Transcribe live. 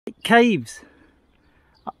caves.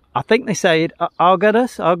 I think they say it,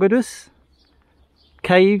 Argadus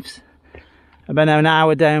caves. About an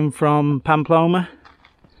hour down from Pamplona.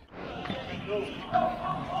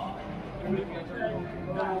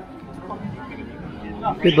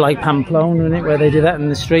 Bit like Pamplona, isn't it, where they do that in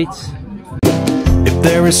the streets. If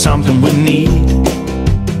there is something we need,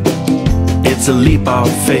 it's a leap of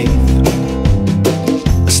faith.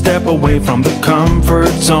 A step away from the comfort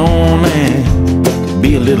zone and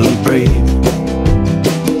be a little brave.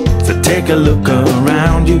 So take a look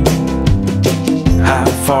around you. How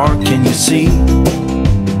far can you see?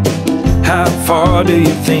 How far do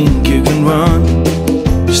you think you can run?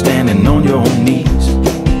 Standing on your knees.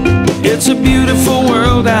 It's a beautiful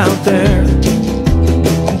world out there.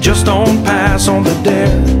 Just don't pass on the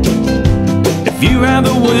dare. If you have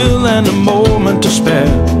the will and a moment to spare,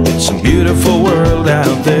 it's a beautiful world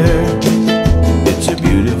out there. It's a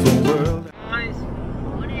beautiful world. Guys,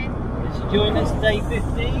 let's join us day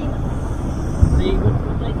 15. The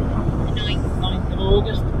 9th of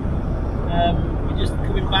August. We're just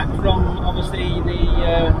coming back from obviously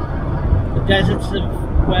the deserts of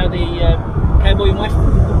where the cowboy and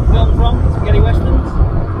westerns film from, spaghetti westerns,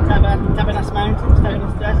 Bardenas Mountains,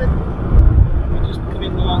 Bardenas Desert. We're just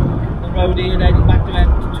coming along the road here, heading back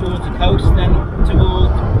towards the coast, then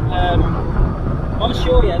towards on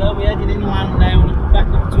shore yet though, we're heading inland now, back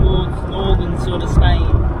up towards northern sort of Spain.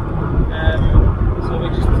 So we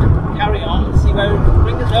just carry on and see where it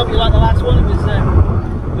brings us. I hope you like the last one. It was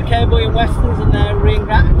the cowboy and westerns and their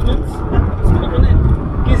reenactments. It's good, wasn't it?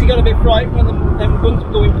 Gizzy got a bit frightened when them guns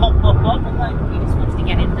were going pop, pop, pop, and like, he just wants to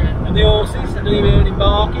get in there. And the horses, I don't even heard him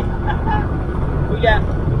barking. But yeah,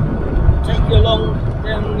 I'll take you along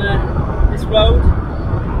down this road.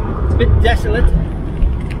 It's a bit desolate,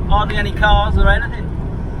 hardly any cars or anything.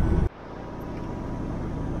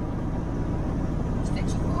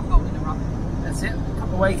 That's it, cut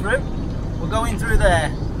the way through. We're going through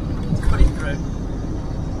there. Let's cut it through.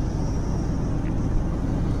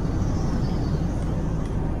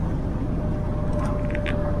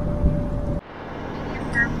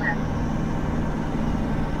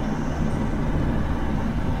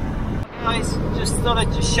 Guys, just thought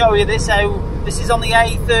I'd just show you this, how this is on the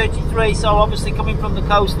A33, so obviously coming from the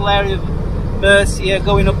coastal area of Murcia,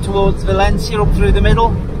 going up towards Valencia, up through the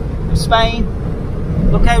middle of Spain.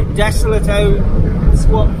 Look how desolate, how it's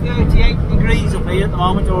what, 38 degrees up here at the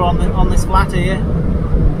moment, or on this flat here.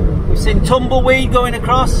 We've seen tumbleweed going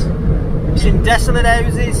across, we've seen desolate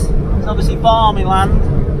houses, it's obviously farming land.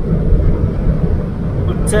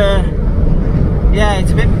 But yeah,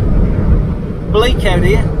 it's a bit bleak out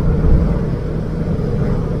here.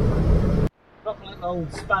 Proper little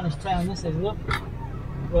old Spanish town this is, look.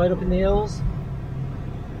 Right up in the hills.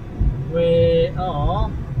 We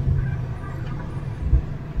are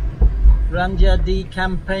Granja di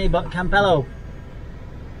Campello.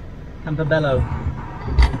 Campabello.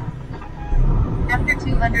 After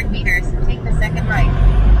 200 meters, take the second right.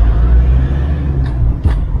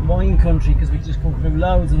 Wine country, because we just come through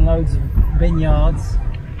loads and loads of vineyards.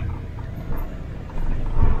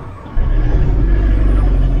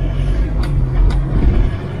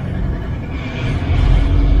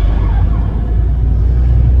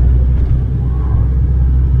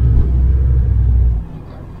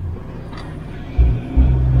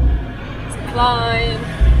 Climb.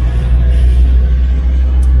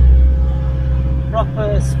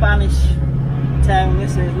 Proper Spanish town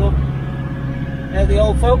this is, look. There the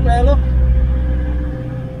old folk there, look.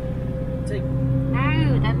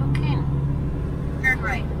 No, they're looking. Turn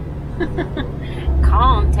right.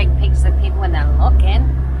 Can't take pictures of people when they're looking.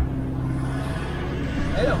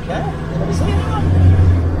 They don't care. They never see anyone.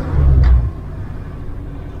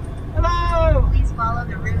 Hello! Please follow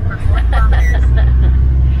the route for 4 kilometers.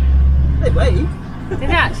 They wave. Did they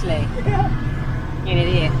actually? Yeah. You're an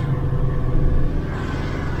idiot.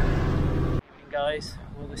 Guys,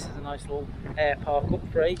 well, this is a nice little air park up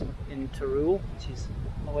free in Teruel, which is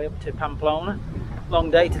on the way up to Pamplona.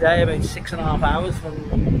 Long day today, about 6.5 hours from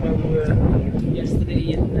where we were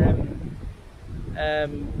yesterday,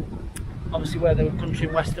 and obviously where the country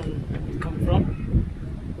and western come from.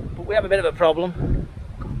 But we have a bit of a problem.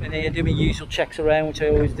 In here, do my usual checks around, which I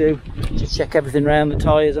always do. Just check everything around, the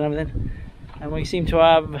tyres and everything. And we seem to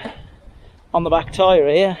have on the back tyre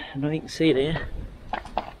here, I don't know if you can see it here,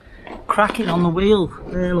 cracking on the wheel.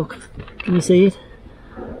 There, look. Can you see it?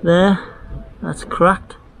 There. That's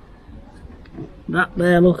cracked. That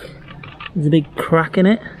there, look. There's a big crack in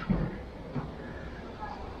it.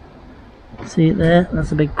 See it there?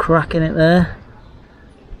 That's a big crack in it there.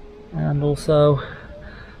 And also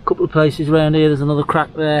a couple of places around here, there's another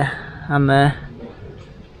crack there and there.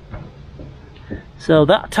 So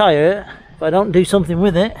that tyre, if I don't do something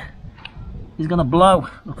with it, is going to blow.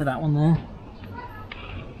 Look at that one there.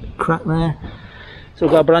 Crack there. So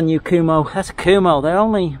I've got a brand new Kumo. That's a Kumo. They're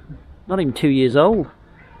only not even 2 years old.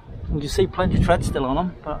 You can see plenty of tread still on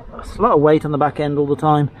them, but it's a lot of weight on the back end all the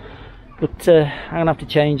time. But I'm going to have to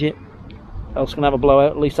change it. Else I'm going to have a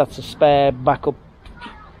blowout. At least that's a spare backup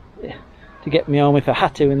to get me home if I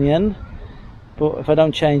had to in the end. But if I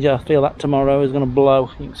don't change it, I feel that tomorrow is going to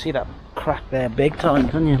blow. You can see that crack there big time,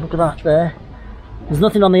 can't you? Look at that there. There's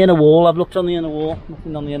nothing on the inner wall. I've looked on the inner wall.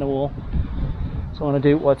 Nothing on the inner wall. So I want to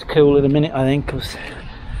do what's cool in a minute, I think, because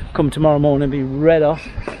come tomorrow morning it'll be red hot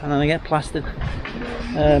and then I get plastered.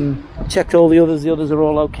 I've checked all the others are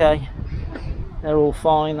all okay. They're all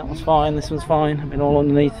fine. That one's fine, this one's fine. I've been all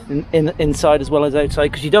underneath, inside as well as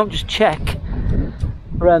outside, because you don't just check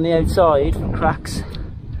around the outside for cracks.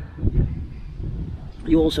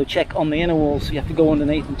 You also check on the inner wall, so you have to go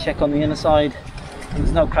underneath and check on the inner side. And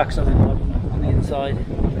there's no cracks on the inside.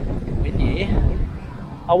 In here.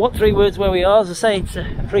 What 3 words where we are? As I say, it's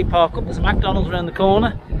a free park up. There's a McDonald's around the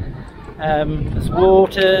corner. There's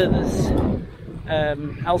water. There's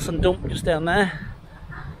Elson Dump just down there.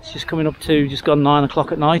 It's just coming up to just gone 9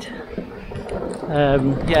 o'clock at night.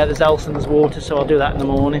 Yeah, there's Elson. There's water, so I'll do that in the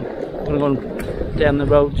morning. I'm going to go down the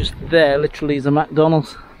road. Just there, literally, is a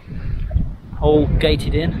McDonald's. All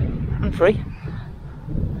gated in and free,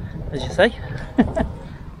 as you say.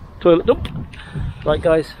 Toilet dump. Right,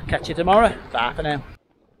 guys. Catch you tomorrow. Bye for now.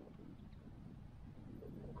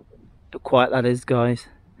 Look quiet that is, guys.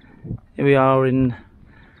 Here we are in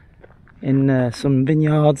some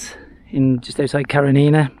vineyards in just outside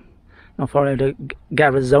Karenina, not far out of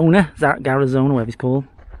Garazona, whatever it's called.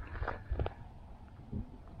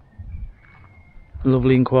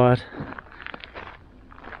 Lovely and quiet.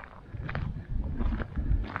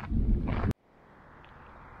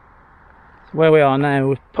 Where we are now,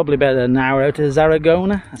 we're probably about an hour out of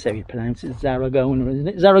Zaragona. That's how you pronounce it, Zaragona, isn't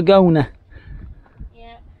it? Zaragona.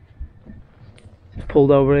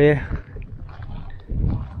 Pulled over here,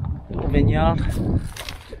 little vineyard.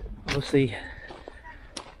 Obviously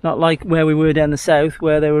not like where we were down the south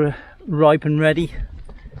where they were ripe and ready.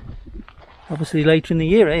 Obviously later in the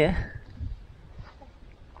year here.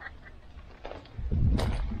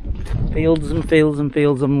 Fields and fields and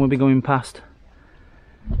fields of them will be going past.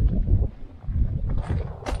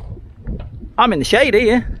 I'm in the shade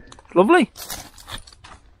here, it's lovely.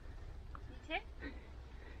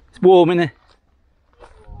 It's warm, isn't it?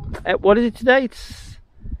 What is it today?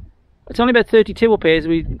 It's only about 32 up here. As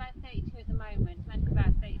we, about 32 at the moment. It's meant to be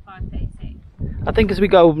about 35, 36. I think as we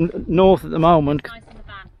go north at the moment. Nice in the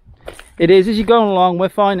van. It is. As you're going along, we're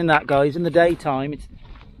finding that, guys, in the daytime, it's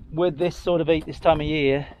with this sort of heat this time of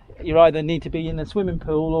year, you either need to be in a swimming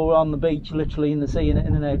pool or on the beach, literally in the sea, in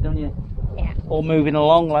and out, don't you? Yeah. Or moving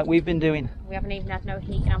along like we've been doing. We haven't even had no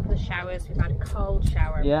heat on for the showers. We've had a cold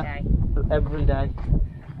shower every day.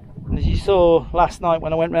 And as you saw last night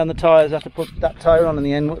when I went round the tyres, I had to put that tyre on in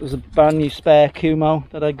the end. It was a brand new spare Kumo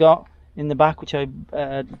that I got in the back, which I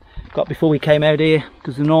got before we came out here,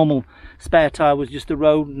 because the normal spare tyre was just a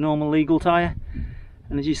road normal legal tyre.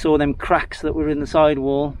 And as you saw, them cracks that were in the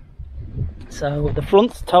sidewall. So the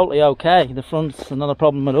front's totally okay. The front's not a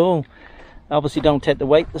problem at all. Obviously don't take the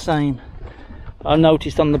weight the same. I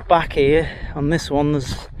noticed on the back here, on this one,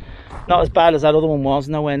 there's not as bad as that other one was,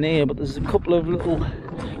 nowhere near, but there's a couple of little,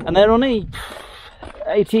 and they're only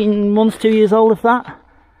 18 months, 2 years old, if that.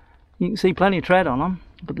 You can see plenty of tread on them,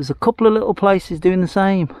 but there's a couple of little places doing the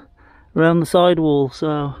same around the sidewall.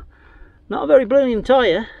 So not a very brilliant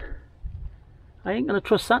tyre. I ain't going to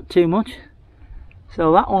trust that too much.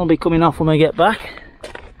 So that one will be coming off when I get back.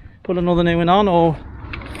 Put another new one on, or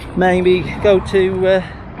maybe go to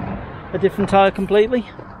a different tyre completely.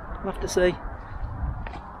 We'll have to see.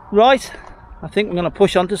 Right, I think we're going to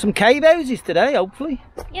push on to some cave houses today, hopefully.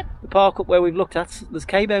 Yep. The park up where we've looked at, there's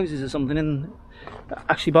cave houses or something in,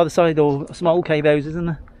 actually by the side, or some old cave houses, isn't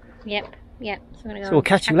there? Yep, yep. So we'll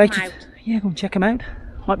catch you later. Yeah, go and check them out.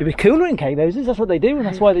 Might be a bit cooler in cave houses, that's what they do, and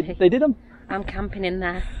that's why they did them. I'm camping in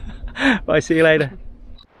there. Bye, see you later.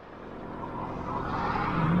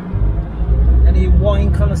 Any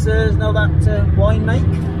wine connoisseurs know that wine make?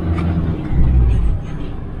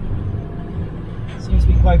 Seems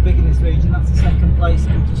to be quite big in this region. That's the second place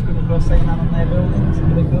that we've just come across saying that on their buildings, the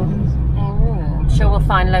big buildings. I'm sure we'll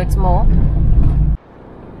find loads more.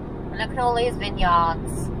 Look at all these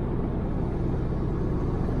vineyards.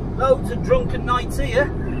 Loads of drunken nights here.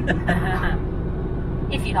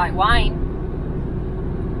 If you like wine.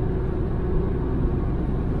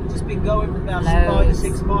 Just been going for about 5 to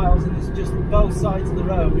 6 miles, and it's just both sides of the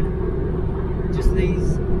road. Just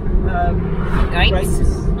these grapes.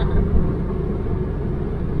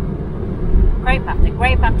 Grape after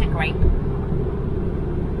grape after grape.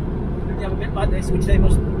 If you have a bit like this, which they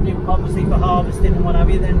must do obviously for harvesting and what have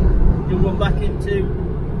you, then you'll run back into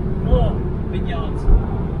more vineyards.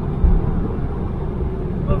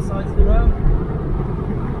 Both sides of the road.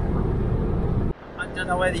 I don't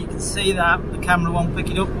know whether you can see that, the camera won't pick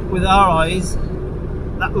it up, but with our eyes,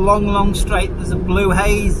 that long straight, there's a blue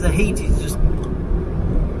haze, the heat is just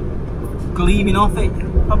gleaming off it.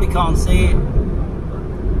 You probably can't see it.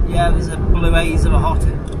 Yeah, there's a blue haze of a hot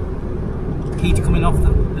heat coming off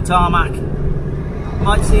the tarmac. You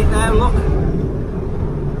might see it now, look.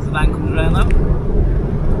 As the van comes around though.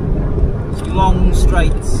 It's long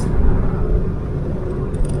straights.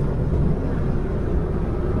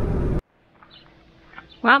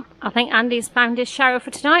 Well, I think Andy's found his shower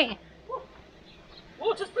for tonight.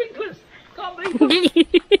 Water sprinklers! Can't believe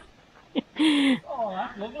it! Oh,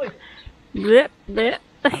 that's lovely. Blip, blip.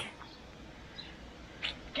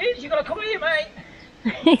 Kids, you gotta come here, mate.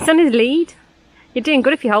 He's on his lead. You're doing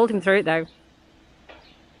good if you hold him through it though.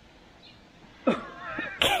 Go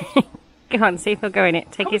on, see if he'll go in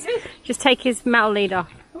it. Just take his metal lead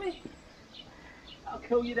off. Come here. I'll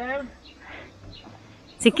cool you down.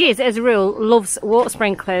 See, Giz, as a rule, loves water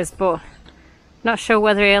sprinklers, but not sure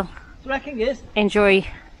whether he'll Reckon, Giz? enjoy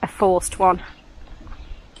a forced one.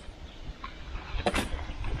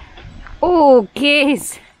 Oh,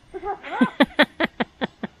 Giz!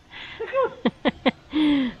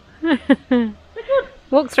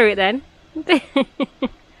 Walk through it then.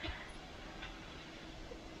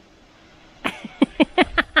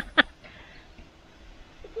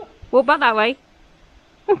 Walk back that way.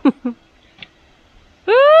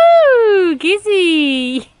 Ooh,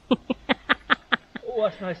 Gizzy! Oh,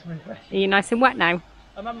 that's nice and refreshing. Are you nice and wet now?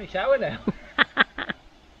 I'm having a shower now.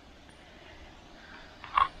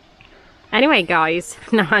 Anyway, guys,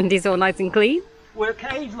 now Andy's all nice and clean. We're at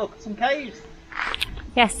caves, look, some caves.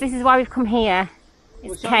 Yes, this is why we've come here.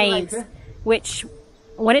 It's caves, which,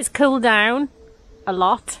 when it's cooled down a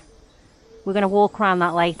lot, we're going to walk around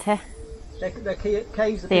that later. They're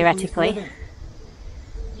caves that theoretically.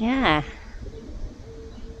 Yeah.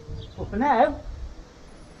 Well, for now,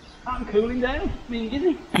 I'm cooling down, me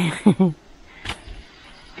and Gizzy.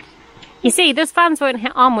 You see, those fans weren't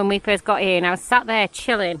on when we first got here, and I was sat there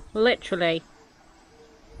chilling, literally.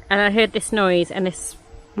 And I heard this noise, and this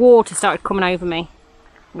water started coming over me.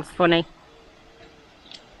 It was funny.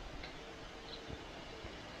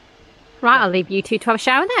 Right, I'll leave you two to have a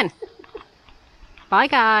shower then. Bye,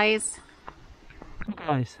 guys.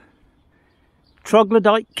 Guys,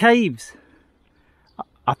 Troglodyte caves.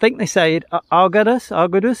 I think they say it,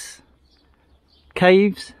 Argadus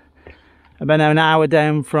caves. About an hour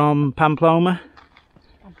down from Pamplona.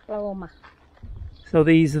 So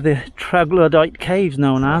these are the Troglodyte caves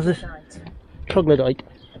known as it. Troglodyte.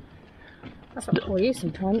 That's what I call you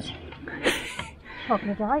sometimes.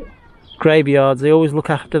 Troglodyte. Graveyards, they always look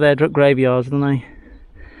after their graveyards, don't they?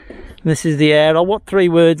 This is the air. What 3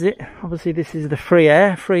 words it? Obviously this is the free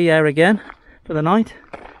air again for the night.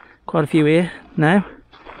 Quite a few here now.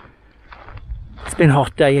 It's been a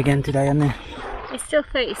hot day again today, hasn't it? It's still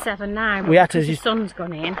 37 now, we had to, the sun's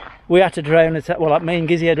gone in. We had to drown it. Well, like me and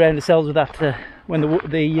Gizzy had drowned ourselves with that when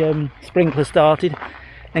the sprinkler started.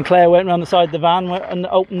 And Claire went around the side of the van and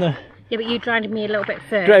opened the... Yeah, but you drowned me a little bit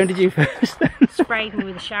first. Drowned you first. Sprayed me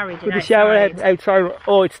with a shower. With the shower outside.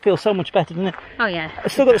 Oh, it feels so much better, doesn't it? Oh yeah. I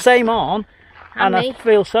still got the same on, and I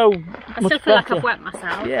feel so much better. I still feel like I've wet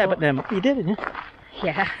myself. Yeah, but then you did, didn't you?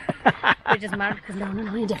 Yeah. It doesn't matter because no one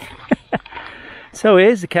annoyed it. So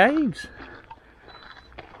here's the caves.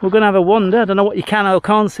 We're going to have a wander. I don't know what you can or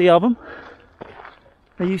can't see of them.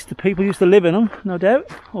 People used to live in them, no doubt,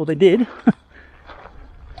 or they did.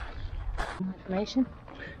 Information.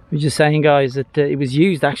 We were just saying, guys, that it was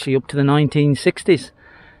used actually up to the 1960s.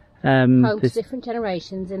 Homes different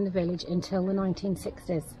generations in the village until the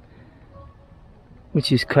 1960s.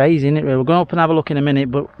 Which is crazy, isn't it? We're going up and have a look in a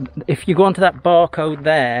minute, but if you go onto that barcode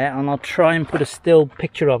there, and I'll try and put a still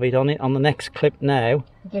picture of it on the next clip now.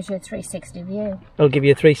 It gives you a 360 view. It'll give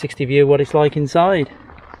you a 360 view of what it's like inside.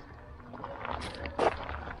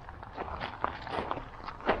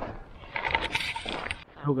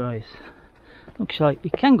 Oh guys, looks like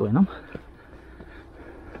you can go in them.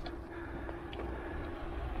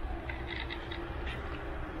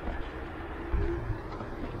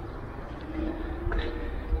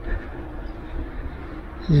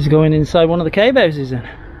 This is going inside one of the cave houses then.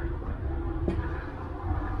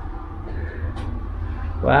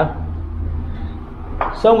 Wow.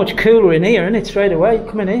 So much cooler in here, isn't it, straight away?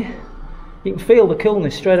 Come in here. You can feel the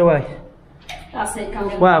coolness straight away. That's it,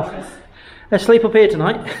 wow. Let's sleep up here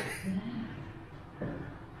tonight.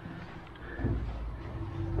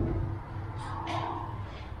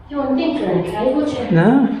 You wouldn't think you're okay, would you?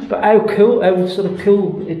 No, but how sort of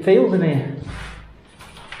cool it feels in here.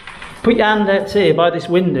 Put your hand out here by this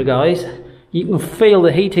window, guys. You can feel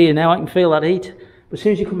the heat here now. I can feel that heat. But as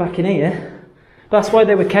soon as you come back in here, that's why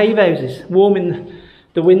they were cave houses, warm in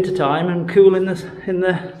the winter time and cool in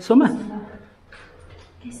the summer.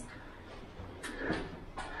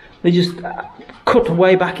 They just cut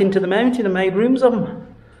way back into the mountain and made rooms of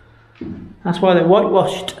them. That's why they're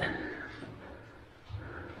whitewashed.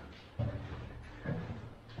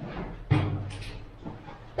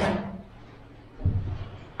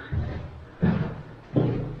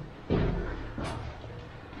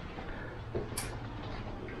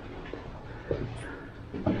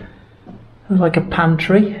 There's like a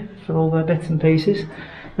pantry for all their bits and pieces.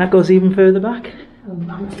 That goes even further back.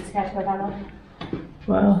 I'm too scared to go that long.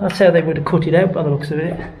 Well, that's how they would have cut it out by the looks of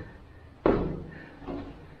it.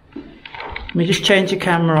 Let me just change the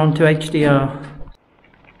camera on to HDR.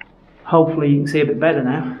 Hopefully you can see a bit better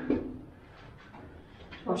now.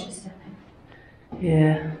 Watch your stepping.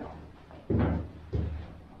 Yeah.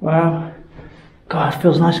 Wow. God, it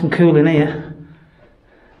feels nice and cool in here.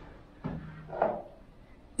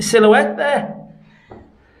 Silhouette there.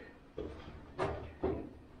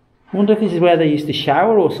 I wonder if this is where they used to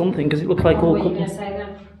shower or something, because it looks like all. What are you going to say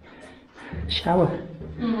then? Shower.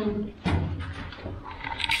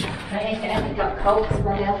 If it ever got cold,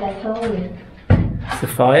 somebody out there told you. It's the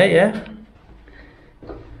fire, yeah.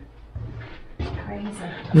 Crazy.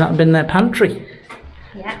 And that had been their pantry.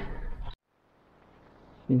 Yeah.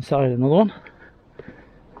 Inside another one.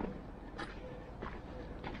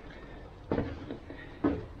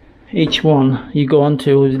 Each one you go on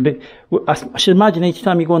to is a bit. I should imagine each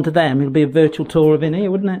time you go onto them, it'll be a virtual tour of in here,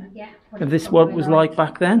 wouldn't it? Yeah. Of this, what it was like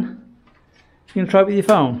back then. You gonna try it with your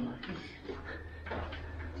phone?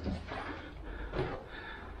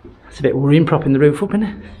 It's a bit worrying, propping the roof up, isn't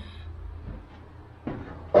it?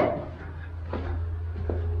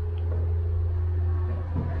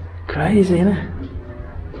 Crazy, isn't it?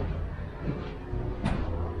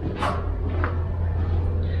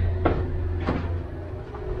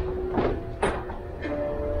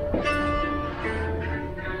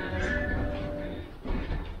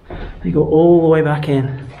 They go all the way back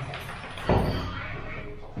in.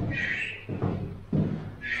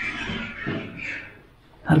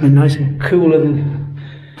 That'd have been nice and cooler than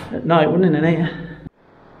at night, wouldn't it, in here?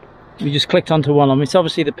 We just clicked onto one of them. It's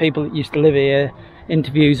obviously the people that used to live here,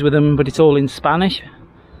 interviews with them, but it's all in Spanish.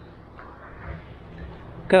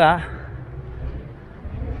 Look at that.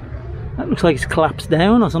 That looks like it's collapsed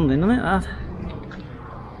down or something, doesn't it, that?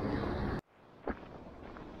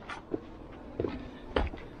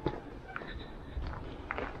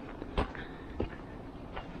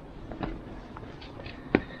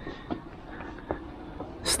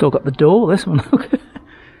 Still got the door, this one, look.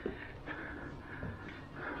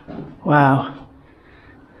 Wow.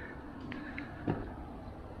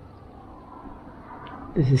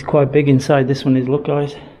 This is quite big inside, this one is, look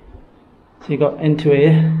guys. So you got into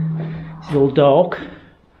here, it's all dark.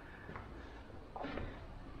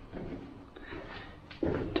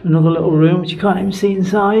 To another little room which you can't even see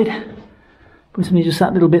inside. But it's only just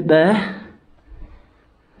that little bit there.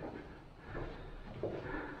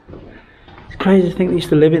 Crazy to think they used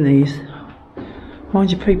to live in these.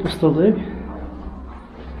 Mind you, people still do.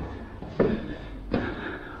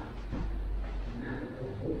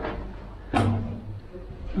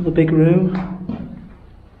 Another big room.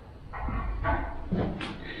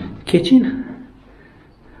 Kitchen.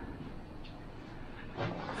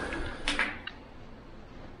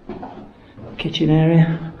 Kitchen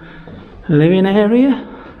area. Living area.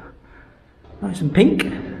 Nice and pink.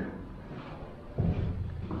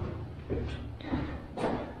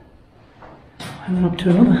 And then up to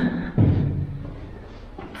another.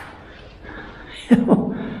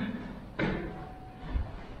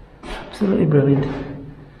 Absolutely brilliant.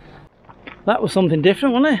 That was something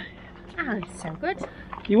different, wasn't it? Oh, it's so good.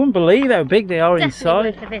 You wouldn't believe how big they are Definitely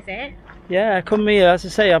inside. worth a visit. Yeah, come here. As I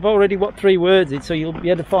say, I've already got 3 words it, so you'll be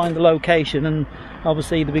able to find the location, and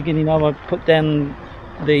obviously the beginning of I put down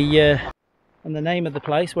the and the name of the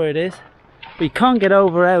place where it is. But you can't get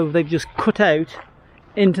over how they've just cut out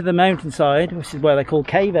into the mountainside, which is where they call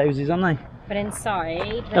cave houses, aren't they? But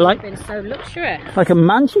inside, They're like, been so luxurious. Like a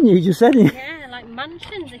mansion, you just said. Yeah, like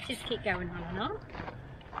mansions. They just keep going on and on.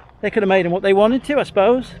 They could have made them what they wanted to, I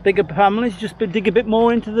suppose. Bigger families, just dig a bit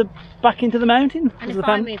more into the back into the mountain. And if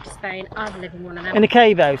I moved to Spain, I'd live in one of them. In a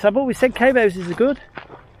cave house. I've always said cave houses are good.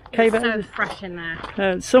 Cave it's houses. so fresh in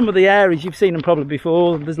there. Some of the areas, you've seen them probably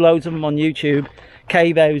before. There's loads of them on YouTube.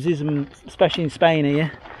 Cave houses, and especially in Spain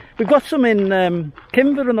here. We've got some in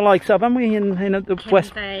Kimber and the likes of, haven't we? In the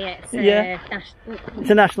west. It's It's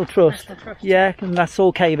a national trust. Yeah, and that's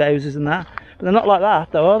all cave houses and that. But they're not like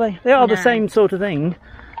that, though, are they? They are the same sort of thing.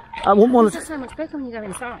 I wouldn't want to. These are so much bigger when you go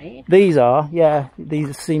inside. These are, yeah.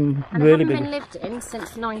 These seem and really they big. haven't been lived in since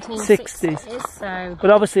the 1960s. So.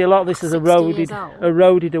 But obviously, a lot of this is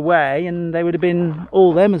eroded away, and they would have been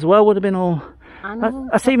all them as well. Would have been all.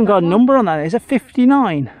 That's even got a number on that. Is it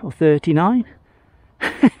 59 or 39?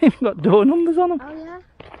 It's got door numbers on them. Oh yeah.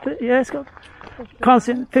 Yeah, it's got. Can't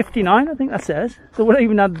see 59. I think that says. So we don't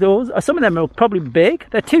even have doors. Some of them are probably big.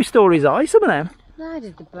 They're 2 stories high. Some of them. How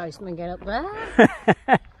did the postman get up there?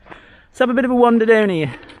 Let's have a bit of a wander down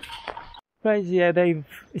here. Right, yeah,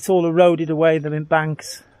 it's all eroded away. There have been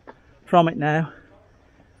banks from it now.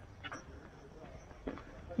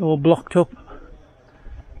 All blocked up.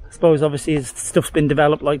 I suppose obviously as stuff's been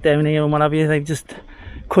developed like down here and what have you, they've just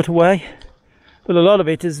cut away. But a lot of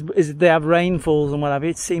it is they have rainfalls and what have you,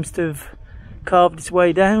 it seems to have carved its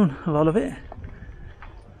way down, a lot of it.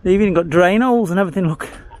 They've even got drain holes and everything, look.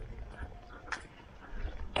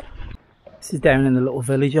 This is down in the little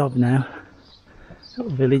village of now.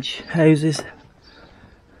 Little village houses.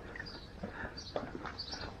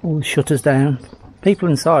 All the shutters down. People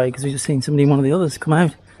inside because we've just seen somebody in one of the others come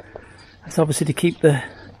out. That's obviously to keep the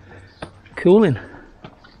cooling.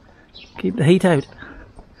 Keep the heat out.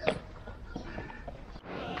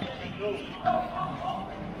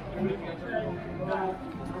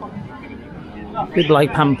 A bit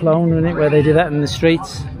like Pamplona, isn't it, where they do that in the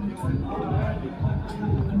streets.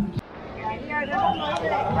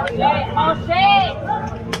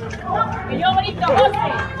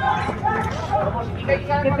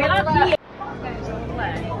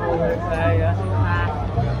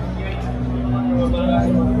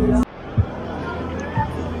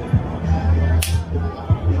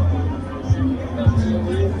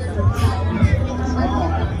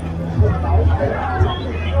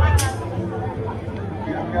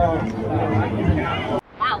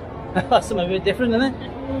 That's something a bit different, isn't it?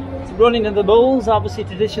 It's running of the bulls, obviously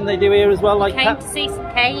tradition they do here as well. Like came to see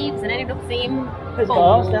some caves and ended up seeing there's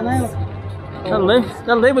bars down there. That'll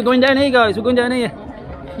live. We're going down here, guys. We're going down here.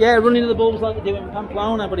 Yeah, running of the bulls like they do in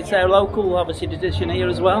Pamplona, but it's our local, obviously, tradition here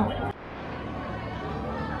as well.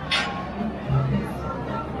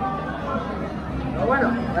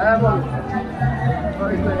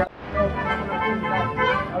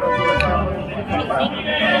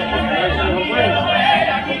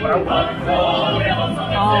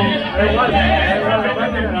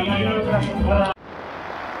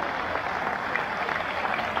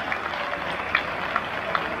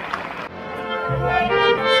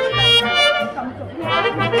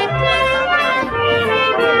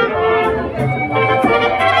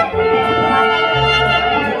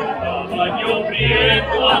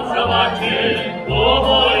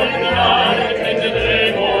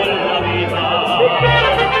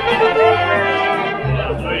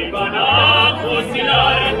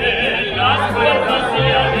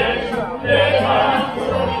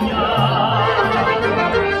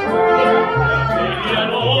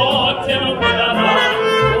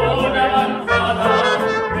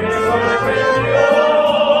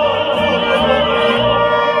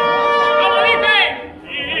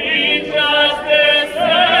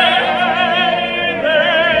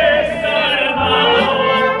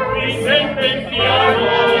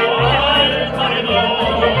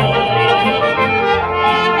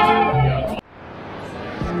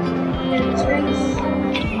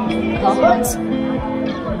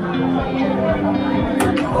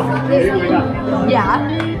 Yeah.